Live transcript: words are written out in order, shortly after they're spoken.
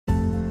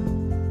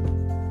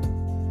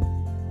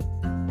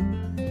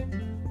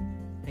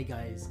Hey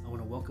guys, I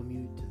want to welcome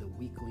you to the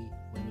weekly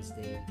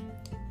Wednesday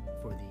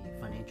for the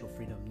Financial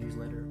Freedom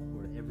newsletter,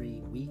 where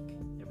every week,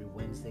 every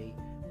Wednesday,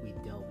 we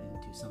delve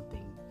into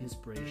something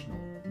inspirational,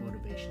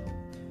 motivational,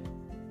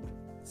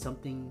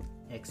 something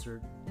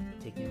excerpt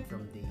taken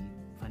from the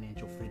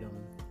Financial Freedom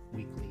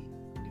weekly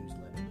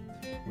newsletter.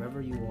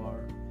 Wherever you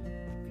are,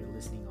 if you're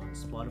listening on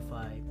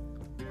Spotify,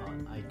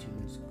 on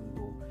iTunes,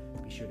 Google,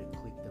 be sure to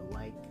click the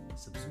like,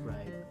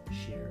 subscribe,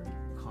 share,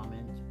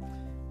 comment.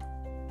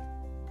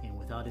 And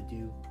without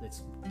ado,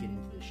 let's get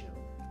into the show.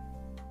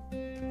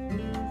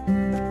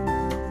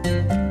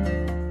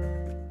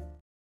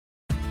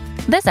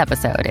 This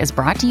episode is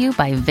brought to you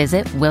by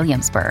Visit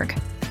Williamsburg.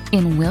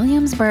 In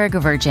Williamsburg,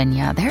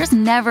 Virginia, there's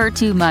never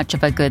too much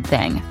of a good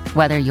thing.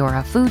 Whether you're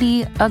a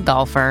foodie, a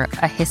golfer,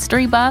 a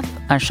history buff,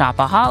 a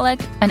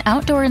shopaholic, an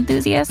outdoor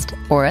enthusiast,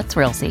 or a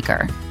thrill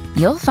seeker,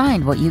 you'll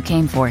find what you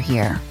came for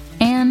here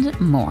and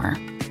more.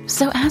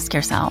 So ask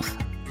yourself,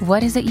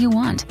 what is it you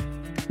want?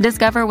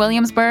 Discover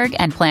Williamsburg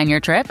and plan your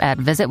trip at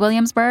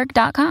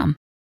visitwilliamsburg.com.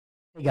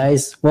 Hey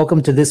guys,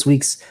 welcome to this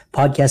week's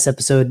podcast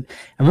episode.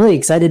 I'm really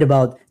excited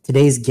about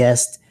today's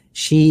guest.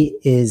 She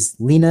is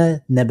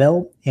Lena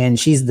Nebel, and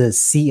she's the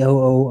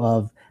COO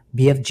of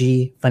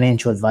BFG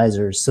Financial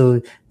Advisors. So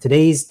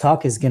today's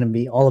talk is going to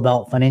be all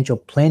about financial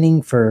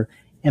planning for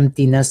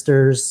empty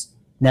nesters,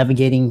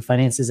 navigating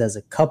finances as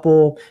a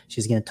couple.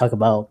 She's going to talk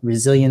about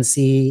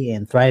resiliency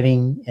and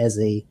thriving as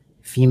a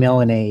female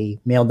in a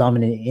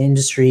male-dominated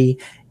industry,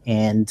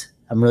 and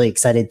I'm really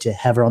excited to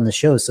have her on the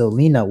show. So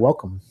Lena,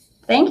 welcome.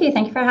 Thank you.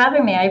 Thank you for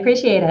having me. I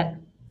appreciate it.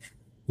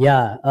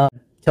 Yeah.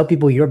 Tell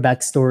people your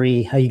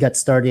backstory, how you got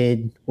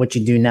started, what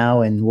you do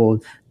now, and we'll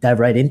dive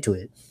right into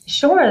it.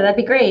 Sure, that'd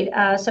be great.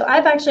 So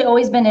I've actually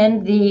always been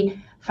in the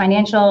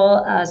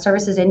financial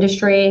services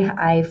industry.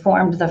 I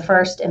formed the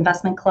first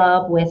investment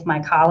club with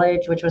my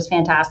college, which was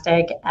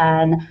fantastic.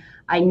 And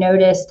I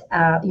noticed,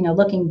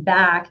 looking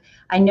back,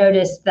 I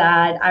noticed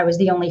that I was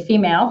the only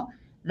female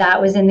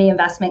that was in the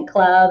investment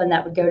club and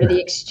that would go to the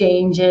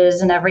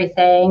exchanges and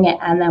everything.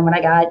 And then when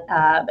I got,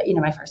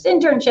 my first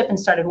internship and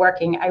started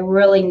working, I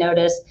really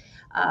noticed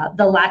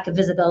the lack of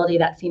visibility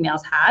that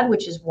females had,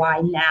 which is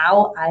why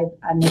now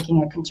I'm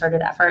making a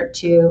concerted effort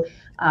to,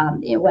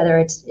 whether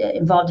it's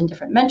involved in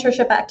different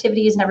mentorship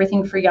activities and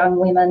everything for young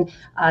women,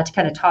 to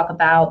kind of talk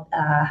about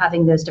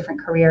having those different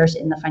careers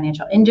in the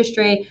financial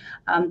industry.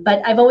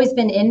 But I've always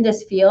been in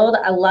this field.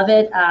 I love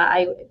it.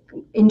 I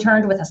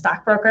interned with a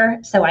stockbroker,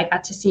 so I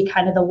got to see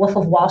kind of the Wolf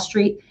of Wall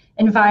Street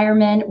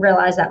environment,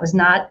 realized that was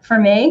not for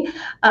me.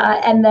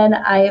 And then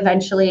I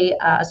eventually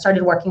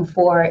started working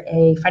for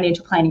a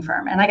financial planning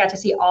firm, and I got to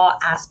see all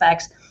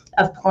aspects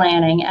of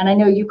planning. And I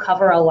know you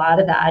cover a lot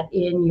of that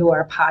in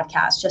your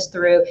podcast, just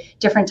through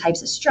different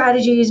types of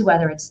strategies,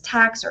 whether it's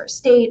tax or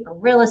estate or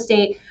real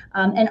estate,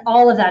 and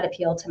all of that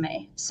appealed to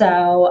me.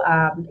 So,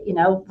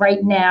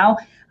 right now,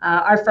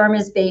 our firm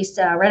is based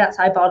right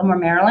outside Baltimore,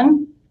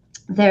 Maryland.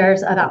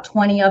 There's about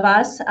 20 of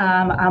us.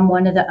 I'm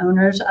one of the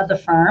owners of the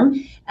firm.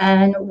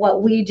 And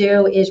what we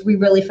do is we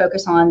really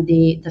focus on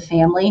the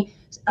family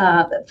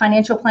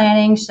financial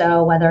planning.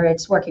 So whether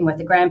it's working with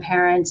the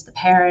grandparents, the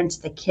parents,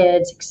 the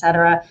kids, et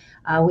cetera,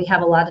 we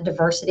have a lot of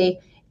diversity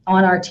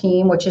on our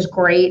team, which is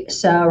great.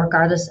 So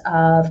regardless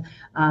of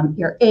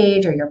your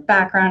age or your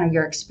background or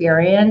your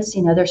experience,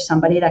 there's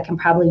somebody that can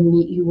probably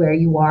meet you where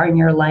you are in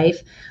your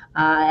life.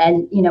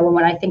 And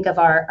when I think of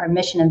our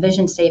mission and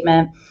vision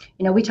statement,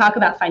 we talk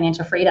about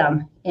financial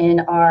freedom in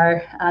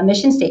our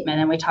mission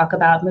statement, and we talk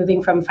about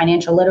moving from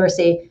financial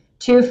literacy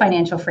to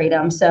financial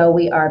freedom. So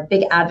we are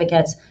big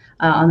advocates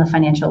on the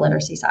financial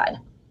literacy side.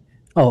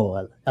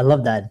 Oh, I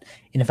love that.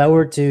 And if I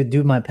were to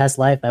do my past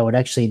life, I would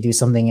actually do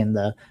something in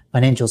the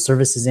financial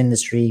services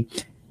industry.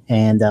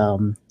 And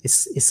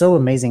it's so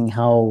amazing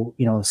how,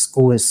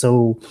 school is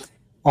so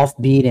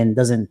offbeat and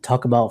doesn't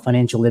talk about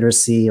financial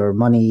literacy or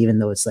money, even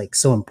though it's like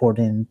so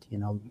important. A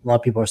lot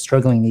of people are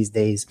struggling these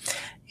days.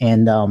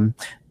 And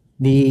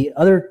the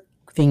other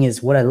thing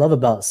is, what I love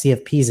about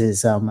CFPs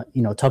is,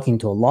 talking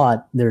to a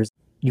lot,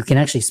 you can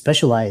actually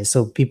specialize.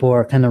 So people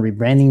are kind of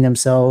rebranding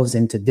themselves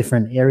into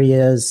different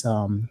areas.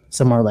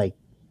 Some are like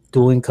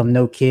dual income,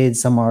 no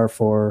kids. Some are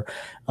for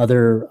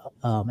other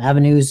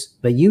avenues.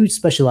 But you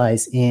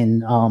specialize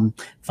in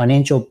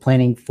financial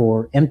planning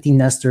for empty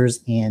nesters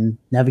and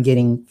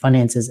navigating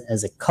finances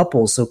as a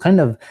couple. So kind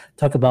of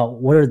talk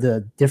about what are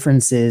the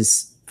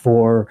differences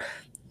for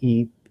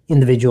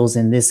individuals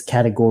in this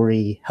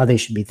category, how they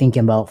should be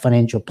thinking about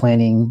financial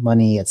planning,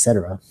 money, et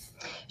cetera.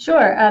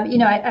 Sure. I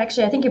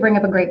think you bring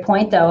up a great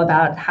point, though,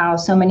 about how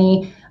so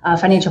many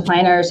financial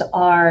planners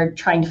are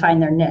trying to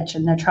find their niche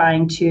and they're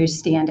trying to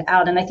stand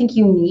out. And I think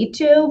you need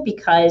to,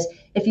 because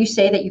if you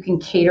say that you can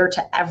cater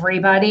to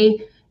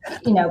everybody,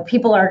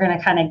 people are going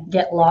to kind of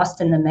get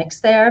lost in the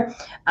mix there.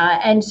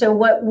 And so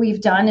what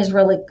we've done is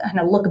really kind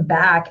of look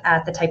back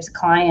at the types of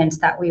clients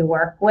that we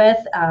work with,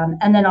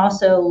 and then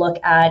also look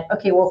at,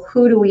 okay, well,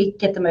 who do we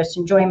get the most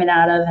enjoyment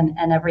out of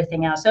and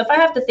everything else. So if I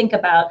have to think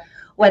about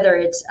whether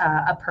it's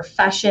a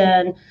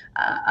profession,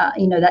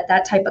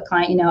 that type of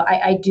client.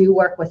 I do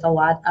work with a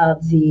lot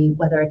of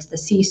whether it's the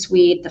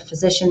C-suite, the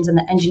physicians, and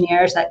the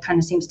engineers. That kind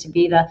of seems to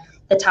be the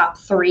top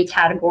three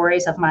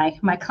categories of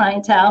my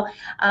clientele.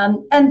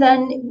 And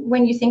then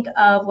when you think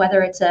of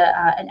whether it's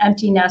an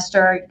empty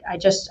nester, I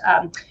just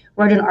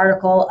wrote an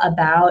article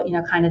about,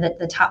 kind of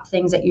the top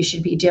things that you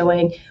should be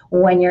doing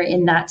when you're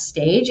in that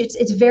stage.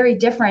 It's very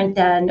different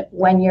than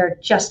when you're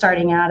just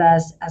starting out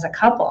as a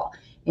couple.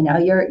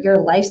 Your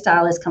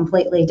lifestyle is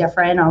completely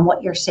different on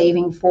what you're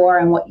saving for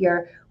and what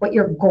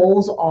your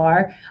goals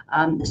are.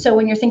 So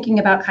when you're thinking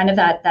about kind of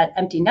that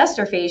empty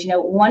nester phase,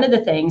 one of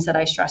the things that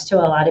I stress to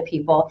a lot of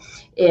people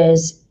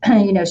is,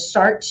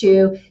 start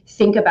to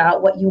think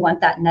about what you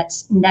want that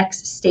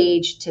next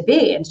stage to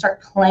be, and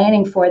start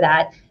planning for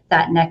that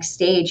next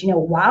stage,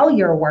 while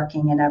you're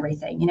working and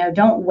everything.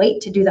 Don't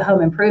wait to do the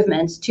home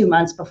improvements 2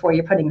 months before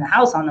you're putting the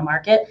house on the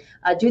market.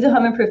 Do the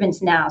home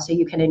improvements now so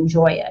you can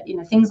enjoy it.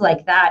 Things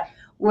like that,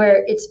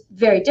 where it's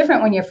very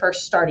different when you're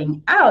first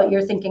starting out.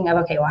 You're thinking of,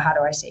 okay, well, how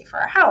do I save for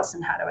a house,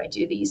 and how do I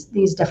do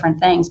these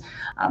different things?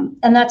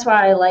 And that's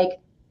why I like,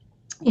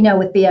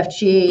 with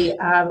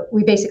BFG,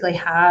 we basically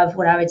have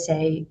what I would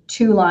say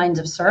 2 lines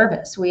of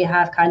service. We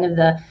have kind of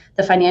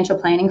the financial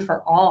planning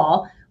for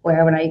all,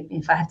 where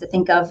if I have to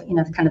think of,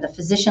 kind of the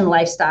physician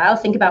lifestyle,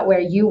 think about where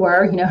you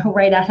were,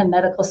 right out of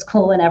medical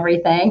school and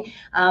everything,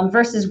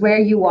 versus where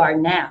you are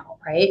now.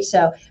 Right.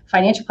 So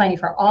financial planning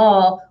for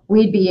all,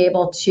 we'd be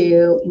able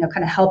to,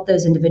 kind of help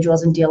those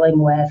individuals in dealing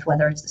with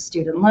whether it's the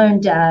student loan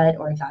debt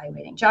or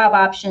evaluating job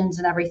options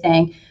and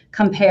everything,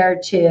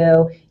 compared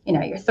to,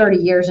 you're 30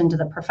 years into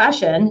the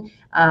profession.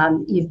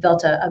 You've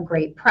built a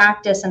great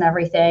practice and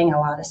everything, a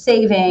lot of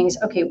savings.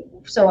 Okay.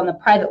 So on the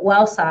private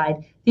wealth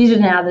side, these are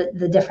now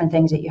the different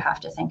things that you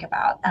have to think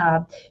about.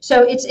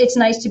 So it's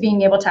nice to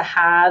being able to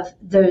have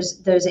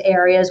those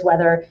areas,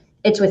 whether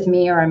it's with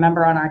me or a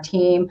member on our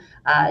team,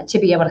 to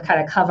be able to kind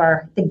of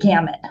cover the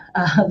gamut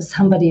of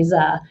somebody's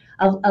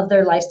of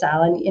their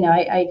lifestyle. And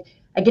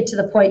I get to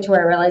the point to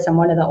where I realize I'm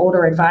one of the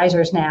older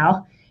advisors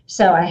now,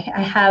 so I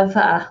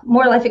have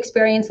more life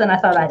experience than I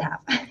thought I'd have.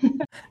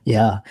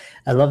 Yeah,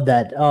 I love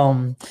that.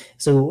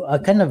 So I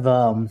kind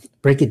of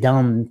break it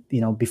down,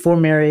 before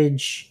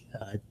marriage,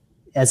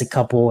 as a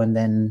couple, and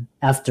then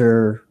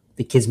after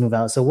the kids move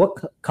out. So what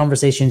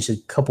conversations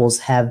should couples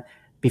have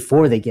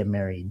before they get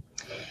married?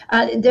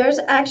 There's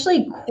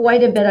actually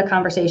quite a bit of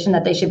conversation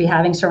that they should be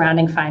having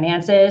surrounding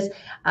finances.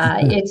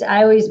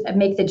 I always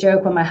make the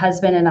joke when my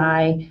husband and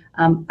I,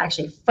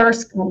 actually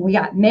first when we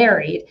got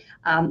married,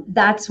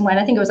 that's when,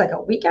 I think it was like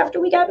a week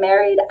after we got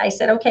married, I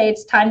said, okay,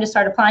 it's time to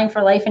start applying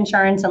for life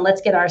insurance and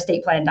let's get our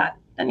estate plan done.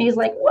 And he's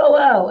like,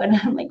 whoa. And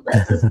I'm like,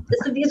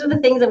 these are the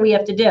things that we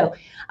have to do.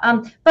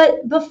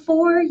 But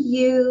before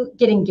you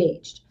get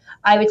engaged,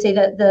 I would say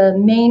that the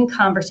main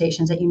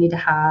conversations that you need to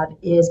have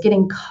is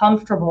getting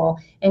comfortable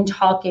in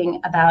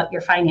talking about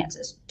your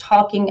finances,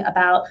 talking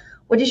about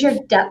what does your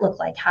debt look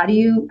like? How do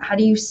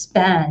you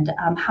spend?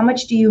 How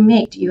much do you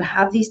make? Do you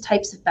have these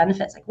types of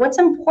benefits? Like, what's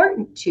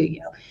important to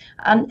you?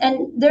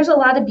 And there's a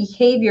lot of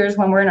behaviors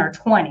when we're in our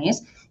 20s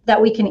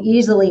that we can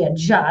easily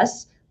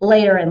adjust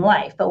later in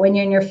life. But when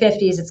you're in your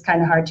 50s, it's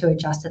kind of hard to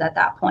adjust it at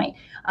that point.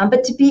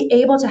 But to be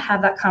able to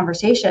have that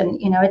conversation,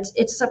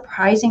 it's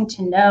surprising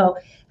to know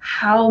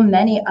how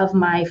many of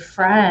my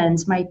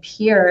friends, my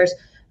peers,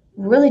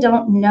 really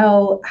don't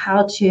know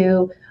how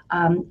to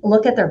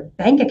look at their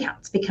bank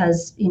accounts,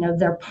 because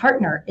their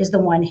partner is the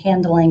one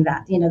handling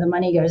that. The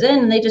money goes in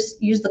and they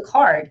just use the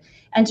card.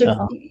 And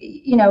so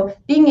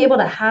being able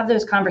to have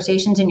those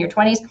conversations in your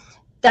 20s,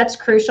 that's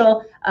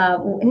crucial.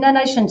 And then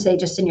I shouldn't say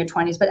just in your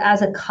 20s, but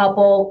as a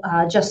couple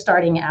just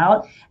starting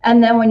out.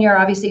 And then when you're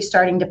obviously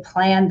starting to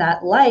plan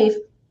that life,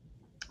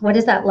 what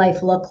does that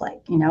life look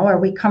like? Are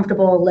we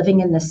comfortable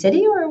living in the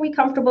city, or are we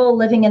comfortable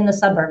living in the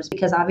suburbs?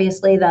 Because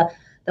obviously the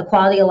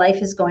quality of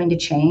life is going to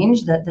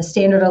change, the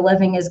standard of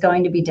living is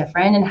going to be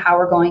different, and how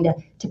we're going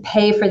to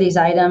pay for these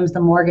items,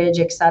 the mortgage,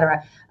 et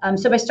cetera.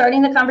 So by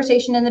starting the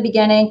conversation in the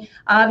beginning,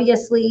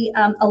 obviously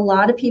a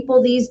lot of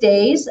people these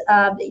days,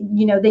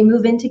 they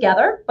move in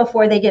together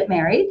before they get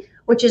married,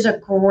 which is a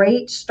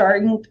great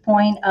starting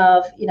point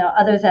of,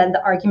 other than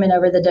the argument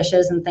over the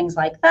dishes and things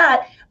like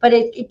that. But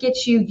it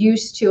gets you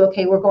used to,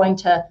 okay, we're going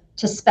to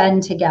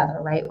spend together,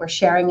 right? We're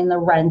sharing in the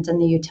rent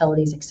and the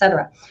utilities, et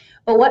cetera.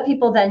 But what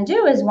people then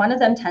do is one of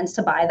them tends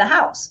to buy the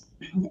house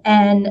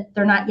and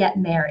they're not yet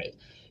married.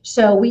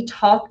 So we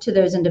talk to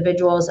those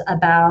individuals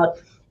about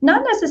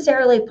not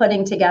necessarily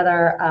putting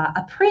together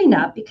a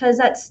prenup, because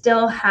that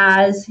still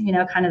has,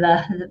 kind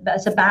of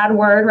it's a bad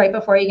word right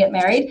before you get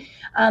married,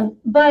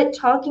 but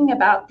talking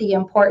about the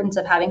importance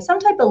of having some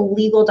type of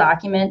legal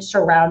document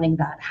surrounding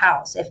that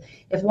house.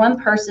 If one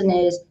person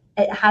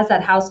has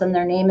that house in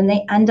their name and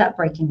they end up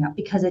breaking up,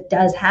 because it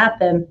does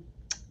happen,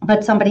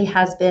 but somebody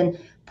has been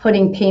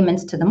putting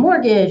payments to the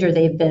mortgage, or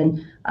they've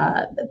been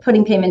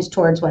putting payments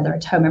towards whether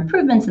it's home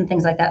improvements and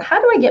things like that,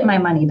 how do I get my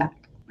money back?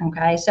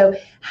 Okay, so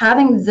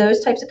having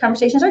those types of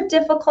conversations are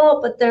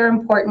difficult, but they're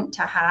important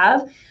to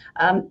have.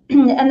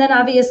 And then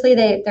obviously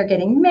they're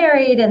getting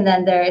married, and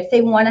then if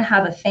they want to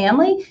have a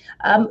family,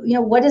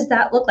 what does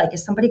that look like?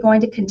 Is somebody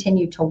going to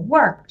continue to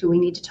work? Do we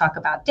need to talk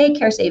about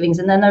daycare savings?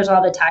 And then there's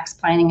all the tax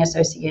planning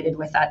associated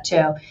with that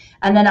too.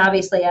 And then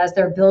obviously as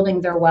they're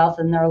building their wealth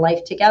and their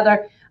life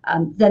together,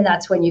 then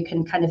that's when you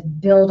can kind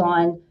of build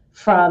on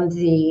from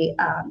the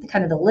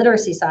kind of the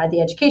literacy side,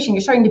 the education.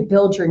 You're starting to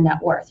build your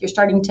net worth. You're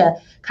starting to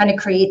kind of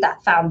create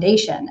that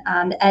foundation.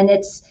 And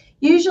it's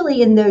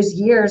usually in those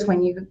years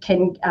when you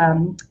can,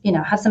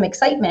 have some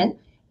excitement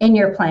in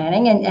your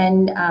planning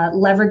and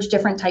leverage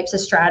different types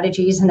of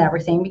strategies and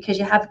everything, because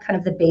you have kind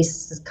of the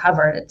bases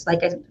covered. It's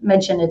like I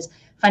mentioned, it's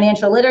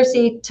financial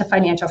literacy to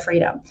financial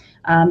freedom.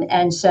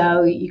 And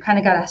so you kind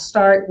of got to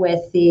start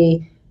with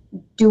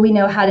do we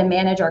know how to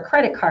manage our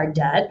credit card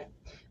debt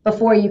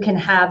before you can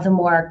have the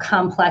more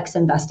complex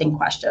investing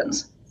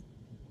questions.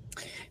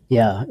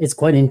 Yeah, it's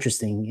quite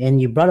interesting. And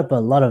you brought up a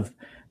lot of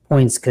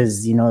points,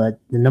 because that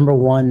the number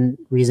one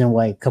reason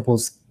why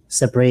couples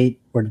separate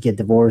or get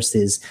divorced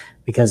is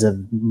because of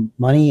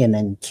money and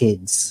then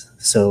kids.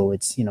 So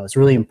it's it's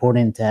really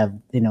important to have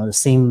the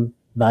same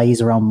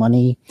values around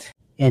money.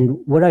 And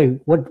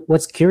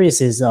what's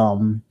curious is I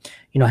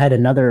had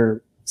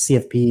another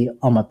CFP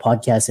on my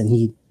podcast, and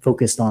he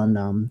focused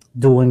on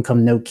dual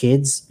income, no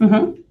kids.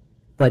 Mm-hmm.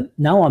 But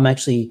now I'm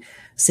actually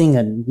seeing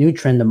a new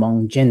trend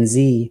among Gen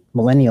Z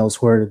millennials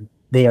where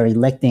they are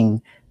electing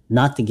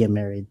not to get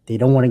married. They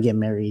don't want to get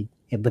married,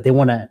 but they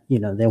want to,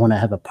 they want to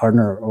have a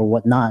partner or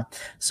whatnot.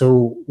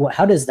 So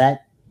how does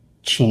that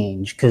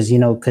change? Because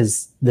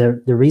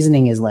the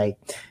reasoning is like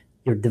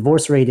your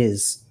divorce rate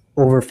is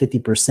over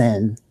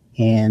 50%,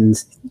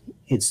 and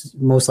it's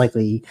most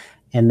likely,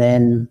 and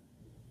then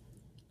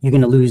you're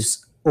going to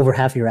lose over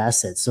half your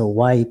assets. So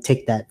why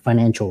take that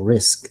financial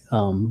risk?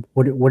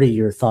 What are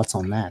your thoughts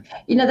on that?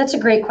 That's a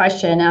great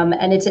question.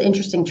 And it's an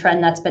interesting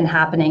trend that's been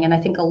happening. And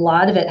I think a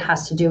lot of it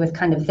has to do with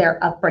kind of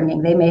their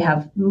upbringing. They may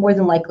have, more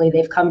than likely,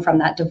 they've come from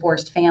that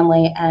divorced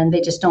family, and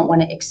they just don't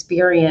want to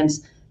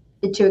experience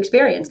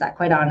that,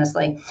 quite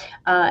honestly.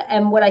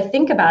 And what I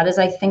think about is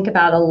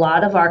a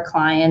lot of our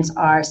clients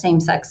are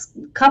same-sex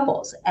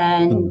couples.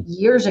 And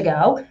years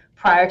ago,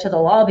 prior to the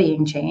law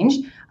being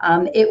changed,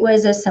 it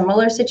was a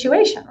similar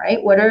situation,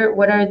 right? What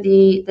are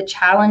the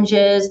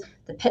challenges,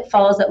 the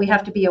pitfalls that we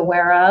have to be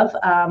aware of?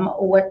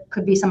 What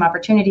could be some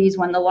opportunities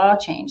when the law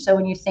changed? So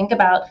when you think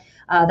about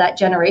that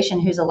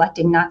generation who's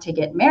electing not to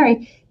get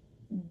married,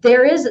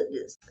 there is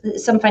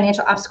some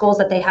financial obstacles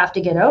that they have to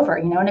get over,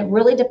 and it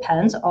really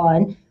depends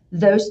on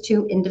those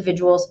two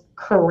individuals'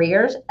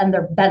 careers and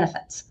their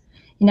benefits.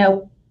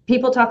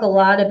 People talk a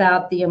lot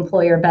about the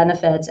employer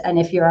benefits and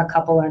if you're a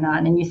couple or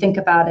not. And you think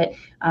about it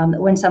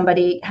when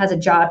somebody has a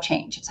job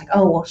change, it's like,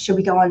 oh, well, should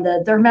we go on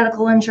their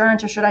medical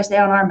insurance or should I stay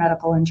on our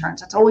medical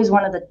insurance? That's always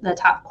one of the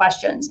top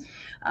questions.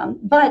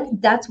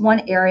 But that's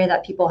one area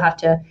that people have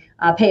to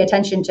pay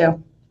attention to.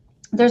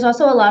 There's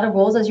also a lot of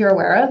rules, as you're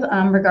aware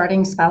of,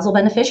 regarding spousal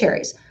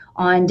beneficiaries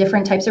on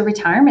different types of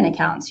retirement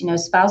accounts.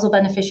 Spousal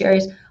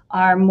beneficiaries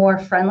are more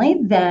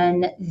friendly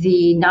than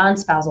the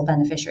non-spousal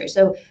beneficiaries.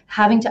 So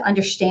having to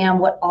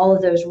understand what all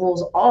of those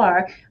rules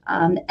are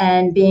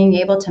and being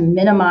able to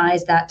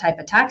minimize that type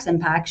of tax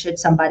impact should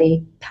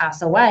somebody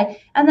pass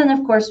away. And then,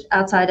 of course,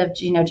 outside of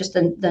just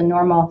the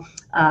normal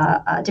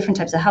different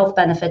types of health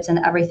benefits and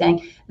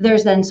everything,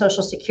 there's then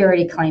Social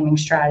Security claiming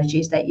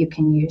strategies that you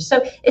can use.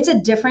 So it's a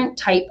different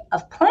type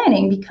of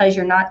planning because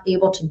you're not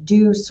able to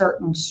do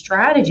certain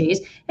strategies.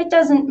 It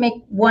doesn't make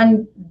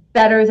one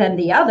better than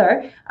the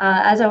other.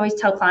 As I always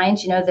tell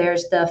clients,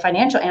 there's the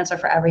financial answer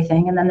for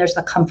everything, and then there's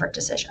the comfort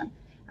decision.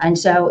 And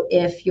so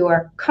if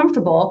you're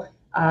comfortable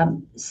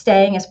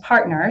staying as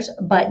partners,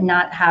 but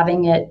not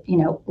having it,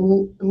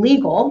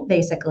 legal,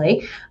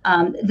 basically,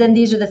 then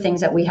these are the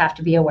things that we have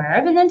to be aware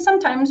of. And then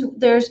sometimes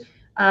there's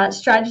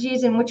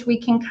strategies in which we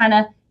can kind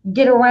of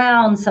get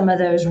around some of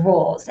those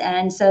rules.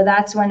 And so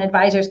that's when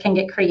advisors can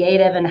get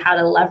creative in how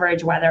to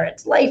leverage, whether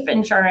it's life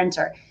insurance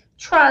or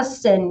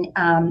trust, and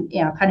kind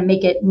of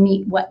make it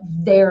meet what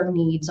their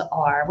needs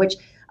are, which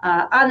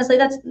honestly,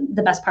 that's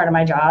the best part of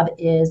my job.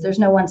 Is there's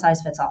no one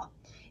size fits all.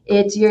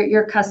 It's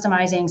you're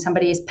customizing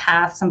somebody's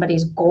path,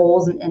 somebody's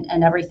goals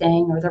and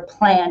everything, or their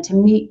plan to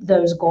meet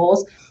those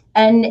goals.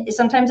 And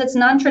sometimes it's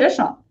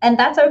non-traditional, and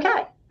that's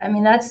okay. I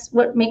mean, that's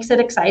what makes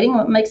it exciting,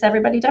 what makes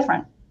everybody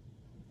different.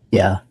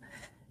 Yeah,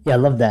 I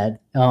love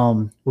that.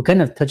 We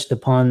kind of touched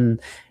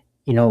upon,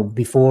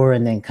 before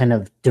and then kind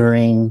of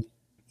during.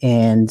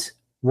 And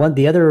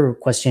the other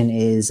question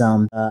is,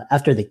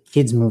 after the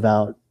kids move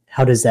out,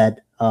 how does that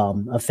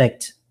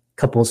affect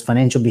couples'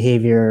 financial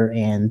behavior?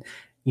 And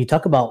you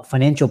talk about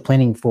financial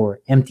planning for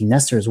empty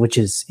nesters, which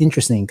is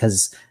interesting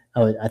because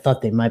I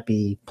thought they might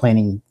be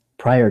planning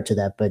prior to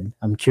that, but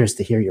I'm curious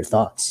to hear your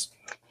thoughts.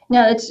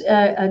 No, it's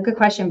a good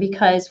question,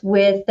 because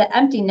with the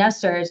empty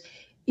nesters,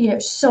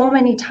 so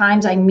many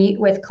times I meet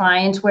with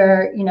clients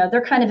where,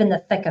 they're kind of in the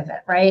thick of it,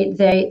 right?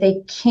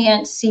 They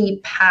can't see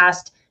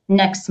past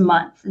next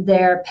month.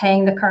 They're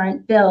paying the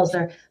current bills.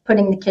 They're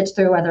putting the kids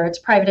through, whether it's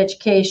private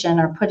education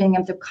or putting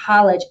them through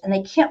college, and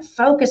they can't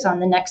focus on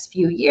the next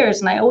few years.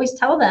 And I always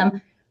tell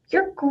them,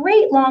 you're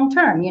great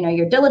long-term.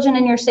 You're diligent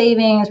in your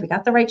savings. We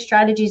got the right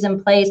strategies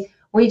in place.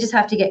 We just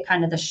have to get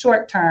kind of the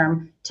short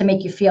term to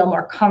make you feel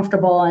more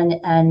comfortable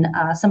and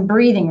some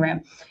breathing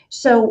room.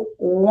 So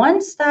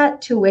once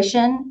that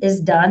tuition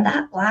is done,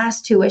 that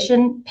last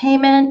tuition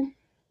payment,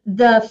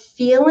 the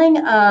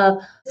feeling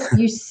of,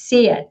 you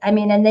see it,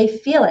 and they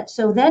feel it.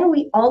 So then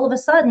we all of a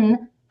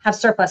sudden have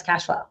surplus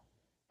cash flow.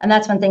 And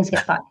that's when things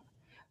get fun,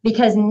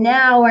 because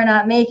now we're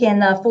not making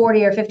the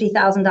 $40,000 or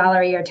 $50,000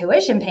 a year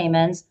tuition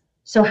payments.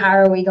 So how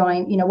are we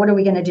going, what are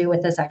we going to do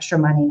with this extra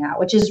money now,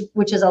 which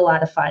is a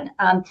lot of fun.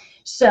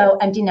 So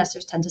empty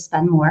nesters tend to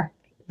spend more.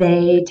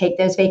 They take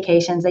those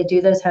vacations, they do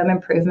those home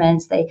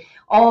improvements,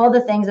 all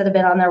the things that have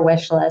been on their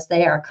wish list,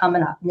 they are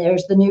coming up.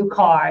 There's the new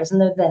cars and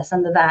the this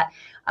and the that.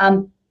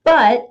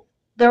 But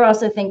they're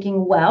also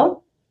thinking,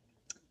 well,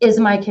 is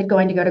my kid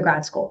going to go to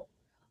grad school?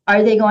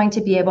 Are they going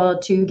to be able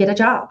to get a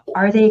job?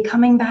 Are they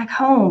coming back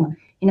home?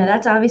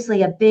 That's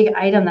obviously a big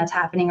item that's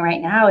happening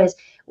right now. Is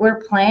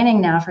we're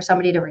planning now for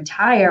somebody to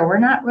retire. We're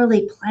not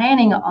really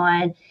planning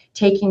on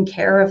taking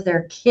care of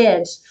their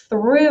kids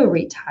through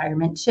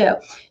retirement too.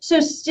 So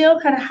still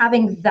kind of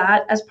having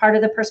that as part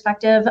of the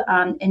perspective,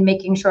 and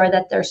making sure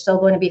that they're still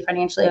going to be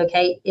financially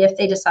okay if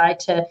they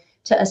decide to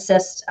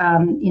assist,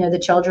 the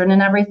children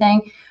and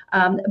everything.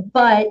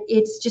 But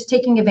it's just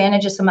taking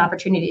advantage of some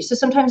opportunities. So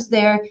sometimes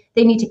they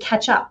need to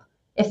catch up.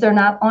 If they're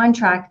not on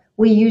track,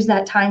 we use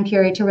that time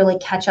period to really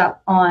catch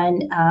up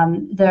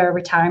on their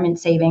retirement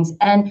savings.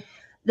 And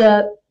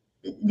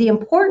the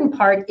important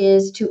part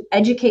is to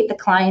educate the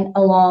client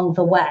along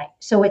the way.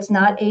 So it's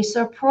not a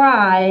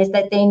surprise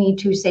that they need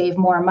to save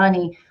more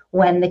money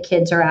when the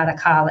kids are out of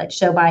college.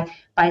 So by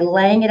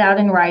laying it out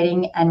in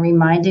writing and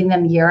reminding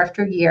them year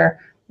after year,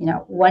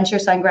 once your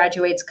son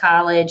graduates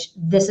college,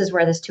 this is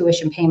where this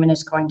tuition payment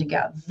is going to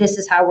go. This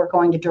is how we're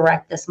going to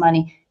direct this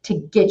money to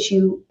get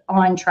you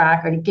on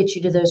track or to get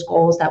you to those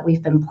goals that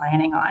we've been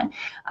planning on.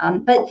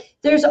 But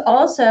there's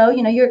also,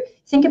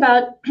 think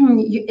about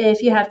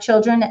if you have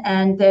children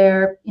and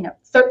they're,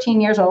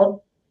 13 years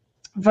old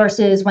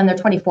versus when they're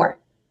 24.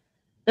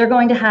 They're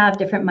going to have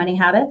different money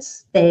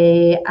habits.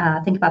 They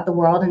think about the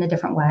world in a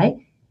different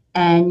way.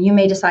 And you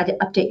may decide to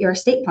update your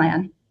estate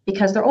plan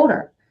because they're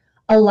older.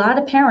 A lot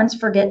of parents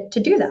forget to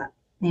do that.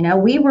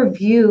 We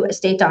review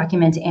estate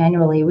documents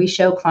annually. We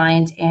show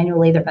clients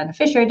annually their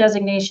beneficiary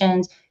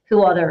designations,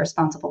 who all their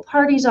responsible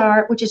parties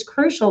are, which is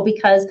crucial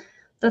because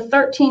the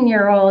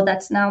 13-year-old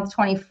that's now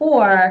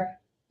 24,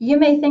 you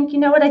may think,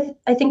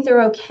 I think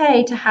they're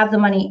okay to have the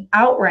money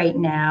out right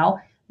now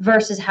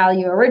versus how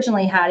you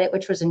originally had it,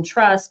 which was in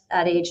trust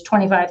at age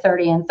 25,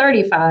 30, and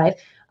 35.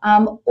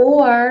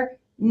 Or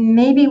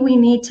maybe we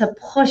need to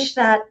push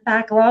that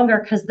back longer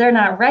because they're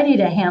not ready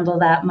to handle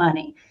that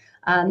money.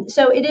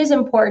 So it is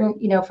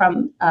important,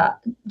 from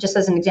just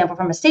as an example,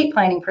 from a estate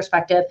planning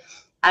perspective,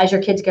 as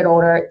your kids get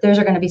older, there's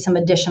going to be some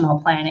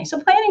additional planning. So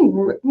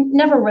planning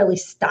never really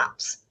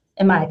stops,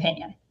 in my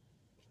opinion.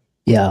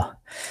 Yeah,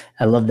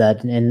 I love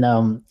that.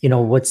 And,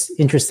 what's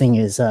interesting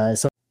is,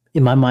 so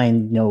in my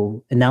mind,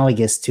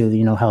 analogous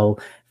to, how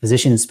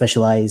physicians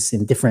specialize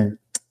in different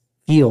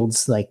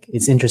fields, like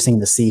it's interesting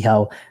to see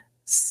how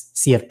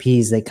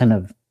CFPs, they kind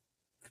of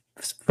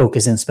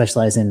focus and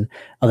specialize in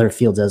other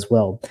fields as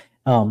well,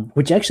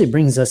 which actually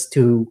brings us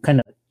to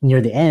kind of near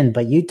the end.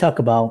 But you talk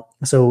about,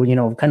 so,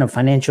 kind of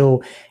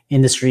financial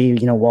industry,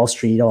 Wall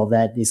Street, all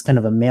that is kind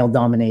of a male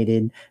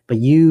dominated, but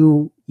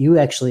you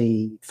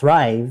actually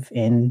thrive,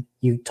 and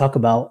you talk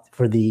about,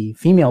 for the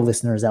female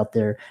listeners out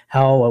there,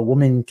 how a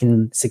woman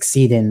can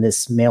succeed in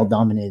this male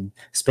dominated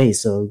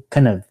space. So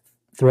kind of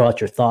throw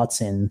out your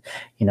thoughts and,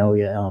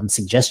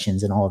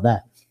 suggestions and all of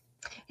that.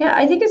 Yeah,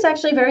 I think it's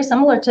actually very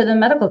similar to the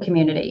medical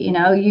community.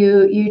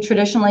 You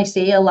traditionally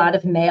see a lot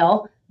of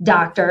male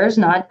doctors,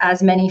 not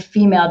as many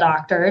female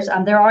doctors.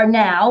 There are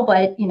now,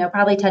 but,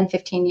 probably 10,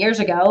 15 years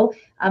ago,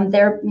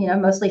 they're,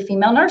 mostly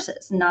female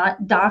nurses,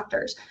 not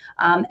doctors.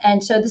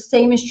 And so the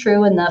same is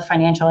true in the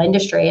financial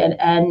industry.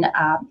 And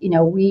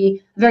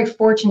we are very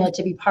fortunate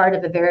to be part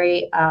of a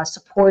very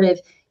supportive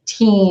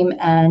team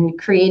and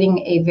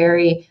creating a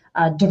very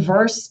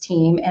diverse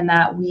team, in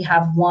that we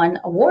have won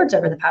awards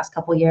over the past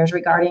couple of years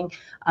regarding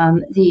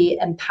the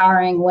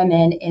empowering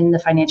women in the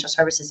financial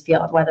services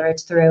field, whether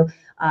it's through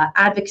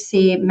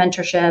advocacy,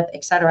 mentorship,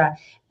 et cetera.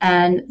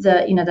 And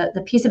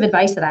the piece of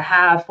advice that I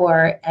have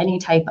for any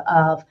type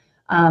of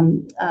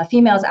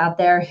females out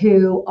there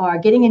who are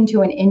getting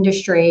into an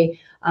industry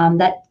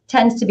that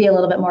tends to be a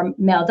little bit more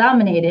male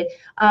dominated,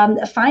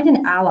 find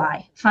an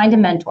ally, find a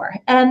mentor.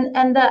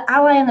 And the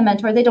ally and the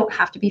mentor, they don't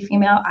have to be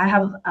female. I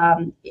have,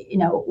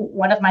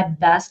 one of my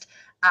best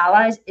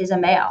allies is a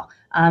male.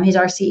 He's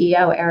our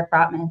CEO, Eric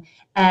Brotman.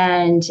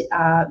 And,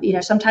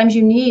 sometimes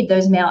you need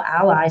those male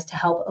allies to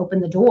help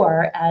open the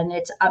door, and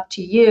it's up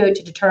to you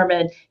to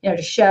determine,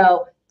 to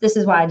show, this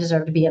is why I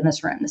deserve to be in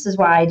this room. This is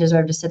why I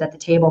deserve to sit at the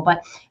table.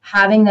 But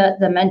having the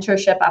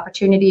mentorship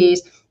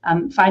opportunities,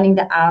 finding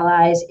the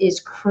allies is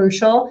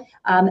crucial,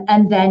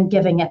 and then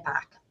giving it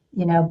back.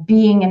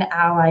 Being an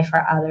ally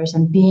for others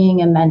and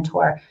being a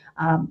mentor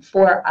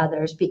for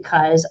others,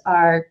 because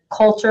our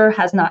culture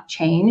has not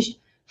changed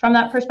from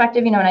that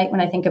perspective. When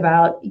I think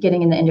about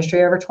getting in the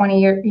industry over 20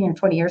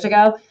 years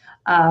ago,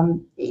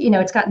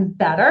 it's gotten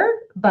better,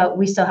 but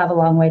we still have a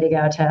long way to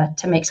go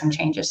to make some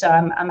changes. So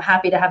I'm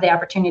happy to have the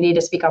opportunity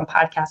to speak on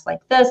podcasts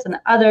like this and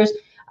others,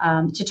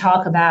 to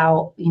talk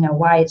about,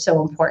 why it's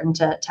so important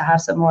to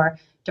have some more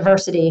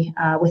diversity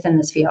within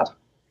this field.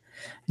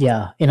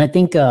 Yeah. And I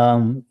think,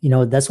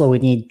 that's why we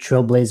need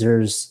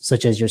trailblazers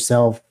such as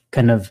yourself,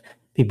 kind of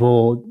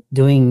people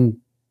doing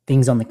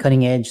things on the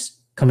cutting edge,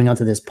 coming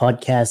onto this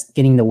podcast,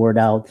 getting the word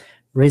out,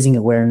 raising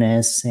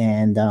awareness,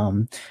 and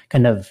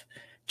kind of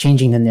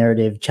changing the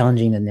narrative,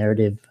 challenging the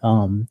narrative.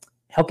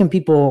 How can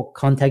people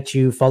contact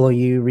you, follow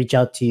you, reach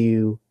out to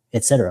you,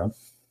 etc.?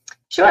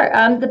 Sure.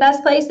 The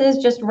best place is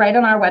just right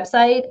on our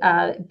website,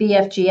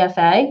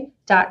 BFGFA.com.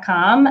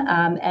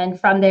 And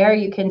from there,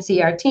 you can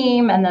see our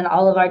team and then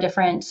all of our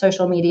different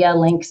social media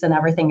links and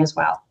everything as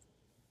well.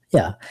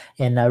 Yeah.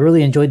 And I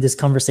really enjoyed this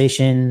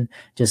conversation,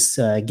 just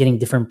getting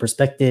different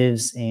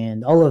perspectives,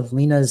 and all of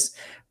Lena's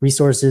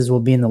resources will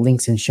be in the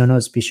links and show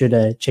notes. Be sure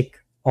to check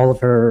all of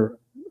her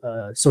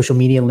social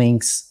media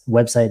links,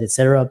 website,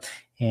 etc.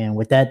 And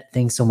with that,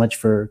 thanks so much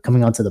for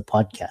coming onto the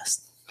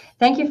podcast.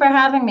 Thank you for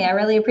having me. I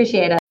really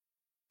appreciate it.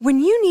 When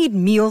you need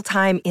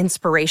mealtime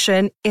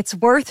inspiration, it's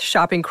worth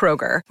shopping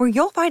Kroger, where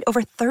you'll find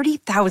over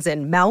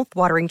 30,000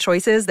 mouth-watering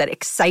choices that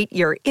excite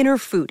your inner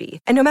foodie.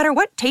 And no matter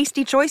what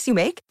tasty choice you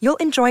make, you'll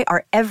enjoy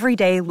our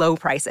everyday low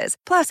prices,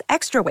 plus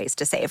extra ways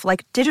to save,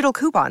 like digital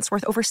coupons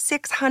worth over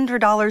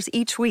 $600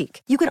 each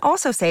week. You can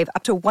also save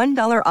up to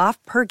 $1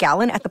 off per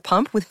gallon at the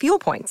pump with fuel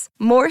points.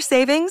 More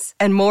savings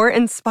and more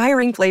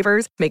inspiring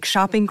flavors make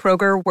shopping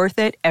Kroger worth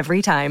it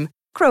every time.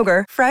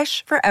 Kroger,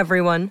 fresh for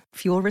everyone.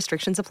 Fuel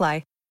restrictions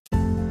apply.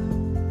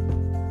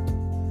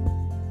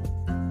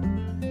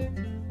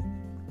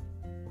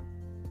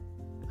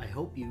 I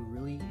hope you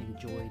really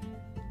enjoyed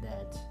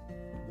that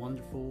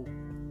wonderful,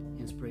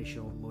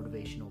 inspirational,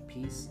 motivational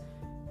piece.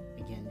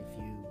 Again,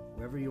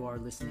 wherever you are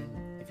listening,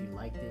 if you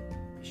liked it,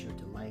 be sure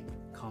to like,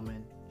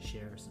 comment,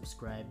 share,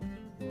 subscribe.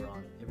 We're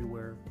on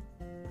everywhere: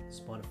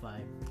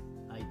 Spotify,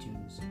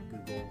 iTunes,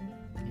 Google,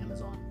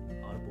 Amazon,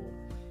 Audible.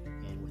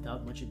 And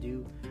without much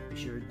ado, be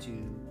sure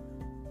to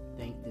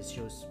thank this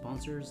show's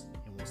sponsors,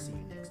 and we'll see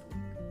you next week.